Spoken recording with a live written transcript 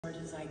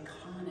George's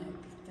iconic,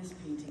 this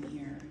painting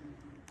here.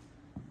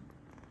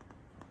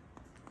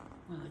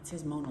 Well, it's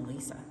his Mona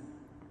Lisa.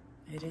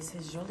 It is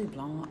his Jolie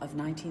Blonde of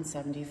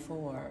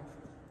 1974.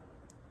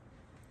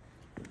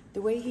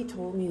 The way he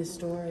told me the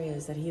story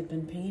is that he had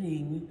been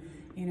painting,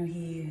 you know,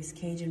 his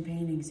Cajun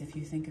paintings, if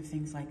you think of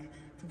things like,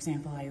 for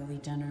example,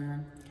 Aioli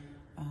Dinner,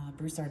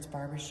 Broussard's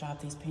Barbershop,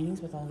 these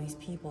paintings with all these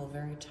people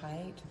very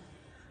tight,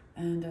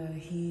 and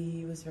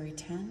he was very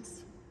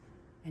tense,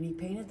 and he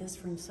painted this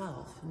for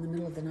himself in the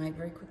middle of the night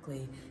very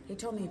quickly. He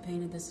told me he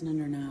painted this in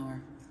under an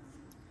hour.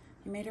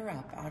 He made her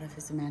up out of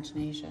his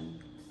imagination.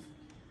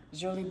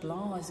 Jolie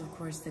Blonde is, of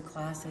course, the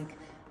classic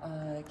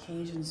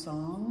Cajun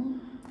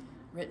song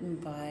written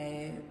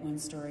by, one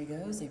story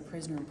goes, a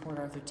prisoner in Port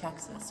Arthur,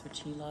 Texas,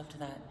 which he loved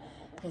that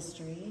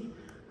history,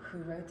 who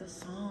wrote the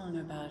song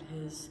about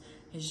his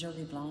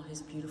Jolie Blonde,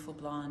 his beautiful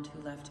blonde,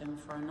 who left him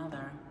for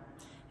another.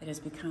 It has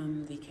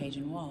become the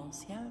Cajun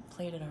waltz. Yeah,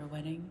 played at our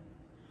wedding.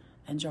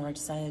 And George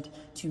said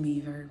to me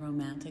very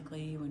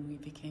romantically when we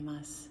became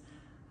us,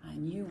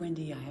 "And you,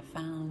 Wendy, I have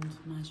found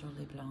my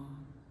Jolie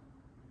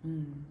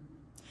Blonde."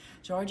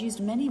 George used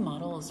many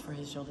models for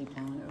his Jolie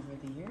Blonde over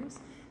the years.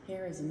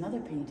 Here is another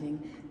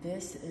painting.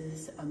 This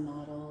is a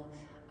model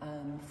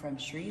from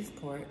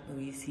Shreveport,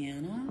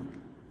 Louisiana.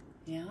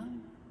 Yeah.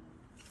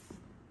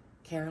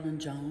 Carolyn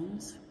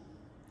Jones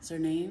is her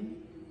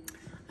name.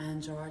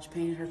 And George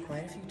painted her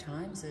quite a few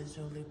times as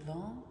Jolie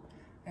Blonde.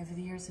 Over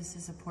the years, this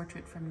is a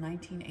portrait from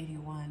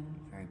 1981.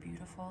 Very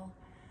beautiful.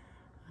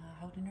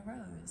 Holding a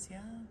rose,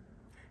 yeah.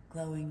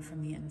 Glowing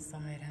from the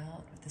inside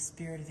out with the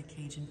spirit of the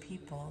Cajun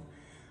people.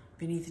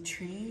 Beneath a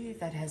tree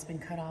that has been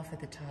cut off at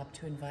the top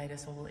to invite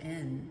us all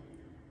in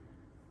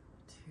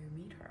to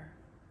meet her.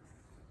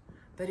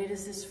 But it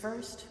is this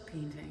first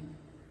painting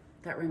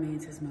that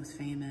remains his most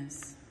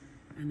famous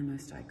and the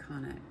most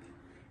iconic.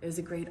 It is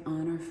a great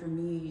honor for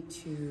me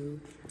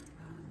to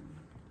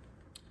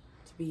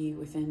be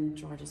within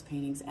George's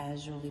paintings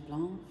as Jolie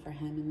Blonde for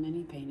him in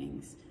many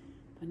paintings,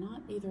 but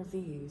not either of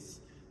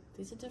these.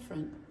 These are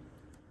different.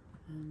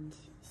 And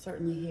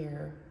certainly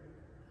here,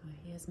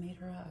 he has made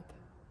her up.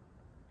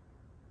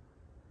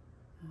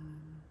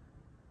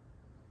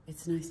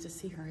 It's nice to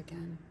see her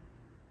again.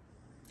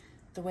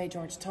 The way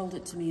George told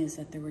it to me is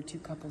that there were two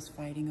couples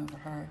fighting over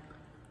her.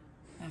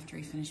 After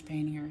he finished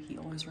painting her, he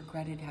always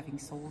regretted having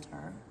sold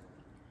her.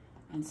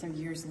 And so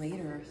years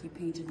later, he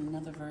painted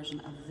another version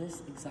of this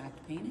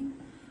exact painting,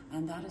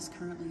 and that is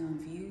currently on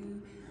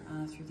view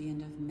through the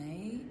end of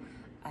May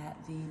at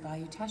the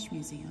Bayou Teche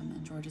Museum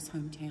in George's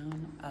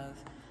hometown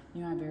of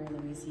New Iberia,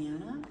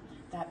 Louisiana.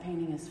 That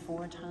painting is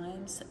 4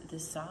 times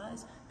this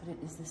size, but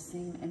it is the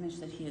same image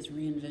that he has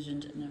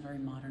re-envisioned in a very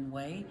modern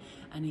way,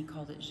 and he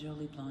called it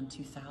Jolie Blonde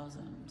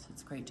 2000, so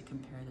it's great to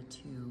compare the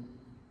two.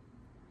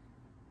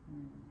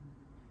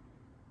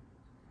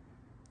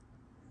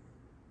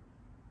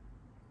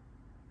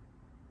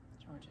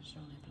 George's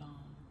Jolie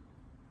Blonde.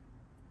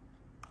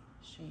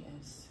 She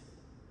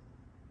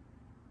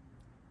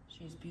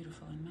is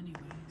beautiful in many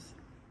ways.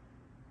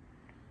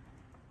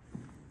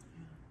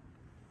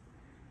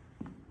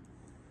 Yeah.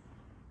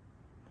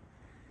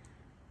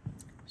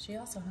 She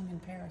also hung in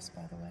Paris,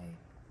 by the way,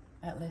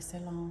 at Les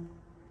Salons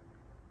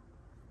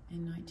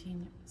in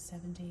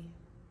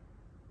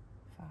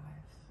 1975,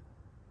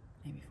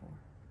 maybe 4.